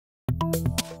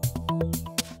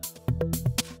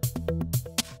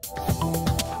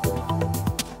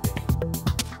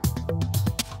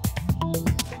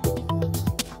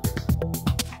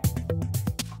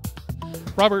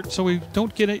Robert, so we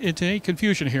don't get into any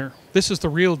confusion here, this is the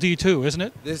real D2, isn't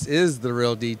it? This is the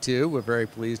real D2. We're very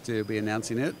pleased to be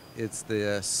announcing it. It's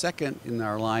the second in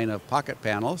our line of pocket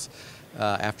panels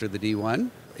after the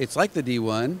D1. It's like the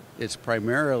D1. It's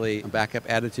primarily a backup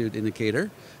attitude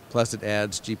indicator, plus it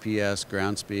adds GPS,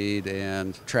 ground speed,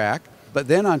 and track. But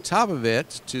then on top of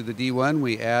it, to the D1,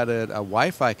 we added a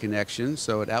Wi-Fi connection,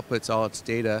 so it outputs all its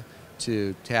data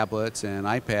to tablets and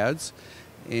iPads.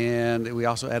 And we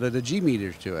also added a G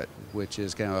meter to it, which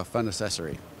is kind of a fun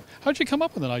accessory. How'd you come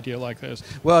up with an idea like this?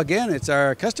 Well, again, it's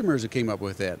our customers who came up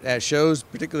with it. At shows,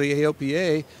 particularly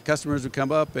AOPA, customers would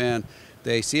come up and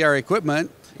they see our equipment.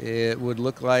 It would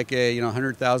look like a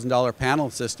 $100,000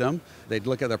 panel system. They'd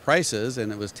look at the prices,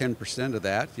 and it was 10% of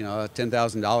that,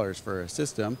 $10,000 for a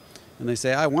system. And they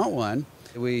say, I want one.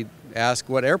 We'd ask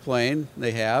what airplane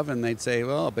they have, and they'd say,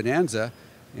 well, a Bonanza.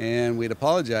 And we'd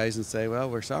apologize and say, well,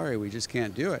 we're sorry, we just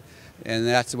can't do it. And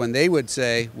that's when they would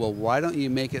say, well, why don't you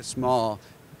make it small,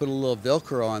 put a little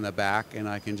Velcro on the back, and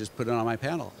I can just put it on my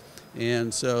panel.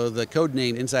 And so the code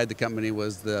name inside the company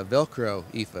was the Velcro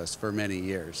EFIS for many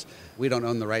years. We don't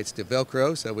own the rights to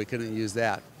Velcro, so we couldn't use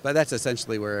that. But that's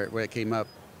essentially where it came up.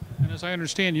 And as I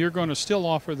understand, you're going to still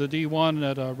offer the D1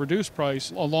 at a reduced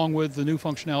price along with the new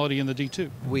functionality in the D2.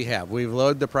 We have. We've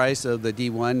lowered the price of the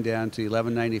D1 down to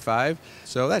 $11.95.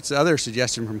 So that's the other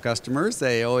suggestion from customers.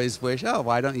 They always wish, oh,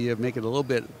 why don't you make it a little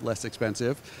bit less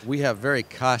expensive? We have very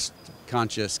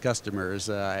cost-conscious customers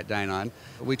at Dynon.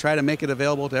 We try to make it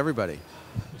available to everybody.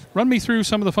 Run me through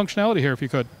some of the functionality here if you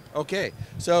could. Okay.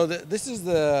 So this is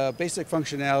the basic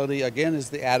functionality. Again, is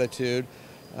the attitude.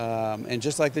 And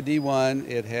just like the D1,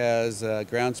 it has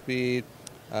ground speed,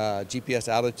 GPS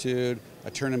altitude,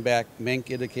 a turn and back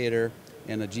Menk indicator,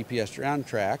 and a GPS ground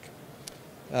track.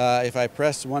 If I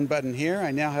press one button here,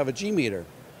 I now have a G meter,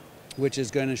 which is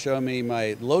going to show me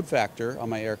my load factor on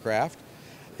my aircraft.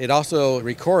 It also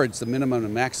records the minimum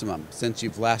and maximum since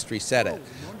you've last reset it.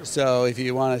 So if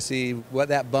you want to see what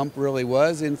that bump really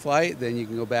was in flight, then you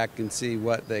can go back and see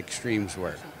what the extremes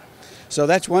were. So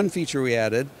that's one feature we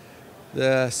added.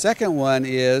 The second one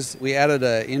is we added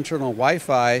an internal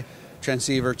Wi-Fi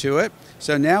transceiver to it.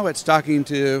 So now it's talking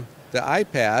to the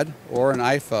iPad or an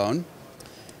iPhone.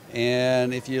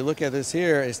 And if you look at this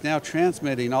here, it's now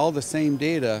transmitting all the same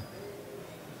data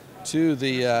to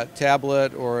the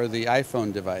tablet or the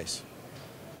iPhone device.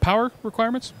 Power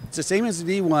requirements? It's the same as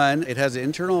the D1. It has an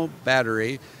internal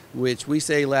battery, which we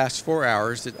say lasts 4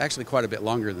 hours. It's actually quite a bit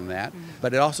longer than that.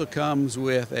 But it also comes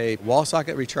with a wall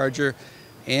socket recharger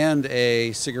and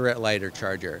a cigarette lighter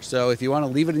charger. So if you want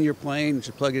to leave it in your plane,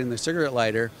 just plug it in the cigarette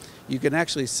lighter, you can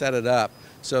actually set it up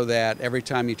so that every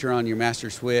time you turn on your master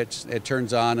switch, it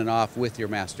turns on and off with your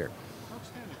master.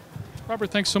 Outstanding. Robert,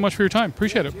 thanks so much for your time.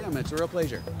 Appreciate it. Jim, it's a real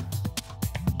pleasure.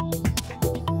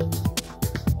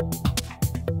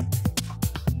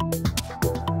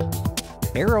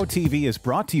 Aero-TV is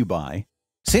brought to you by.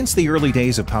 Since the early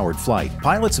days of powered flight,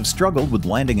 pilots have struggled with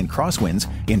landing in crosswinds.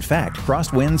 In fact,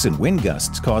 crosswinds and wind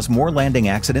gusts cause more landing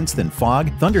accidents than fog,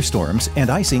 thunderstorms, and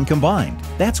icing combined.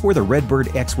 That's where the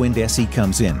Redbird X-Wind SE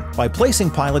comes in. By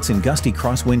placing pilots in gusty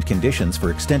crosswind conditions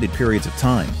for extended periods of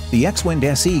time, the X-Wind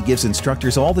SE gives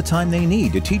instructors all the time they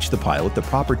need to teach the pilot the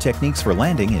proper techniques for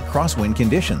landing in crosswind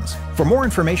conditions. For more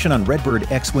information on Redbird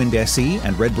X-Wind SE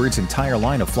and Redbird's entire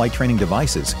line of flight training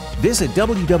devices, visit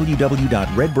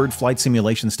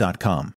www.redbirdflightsimulations.com.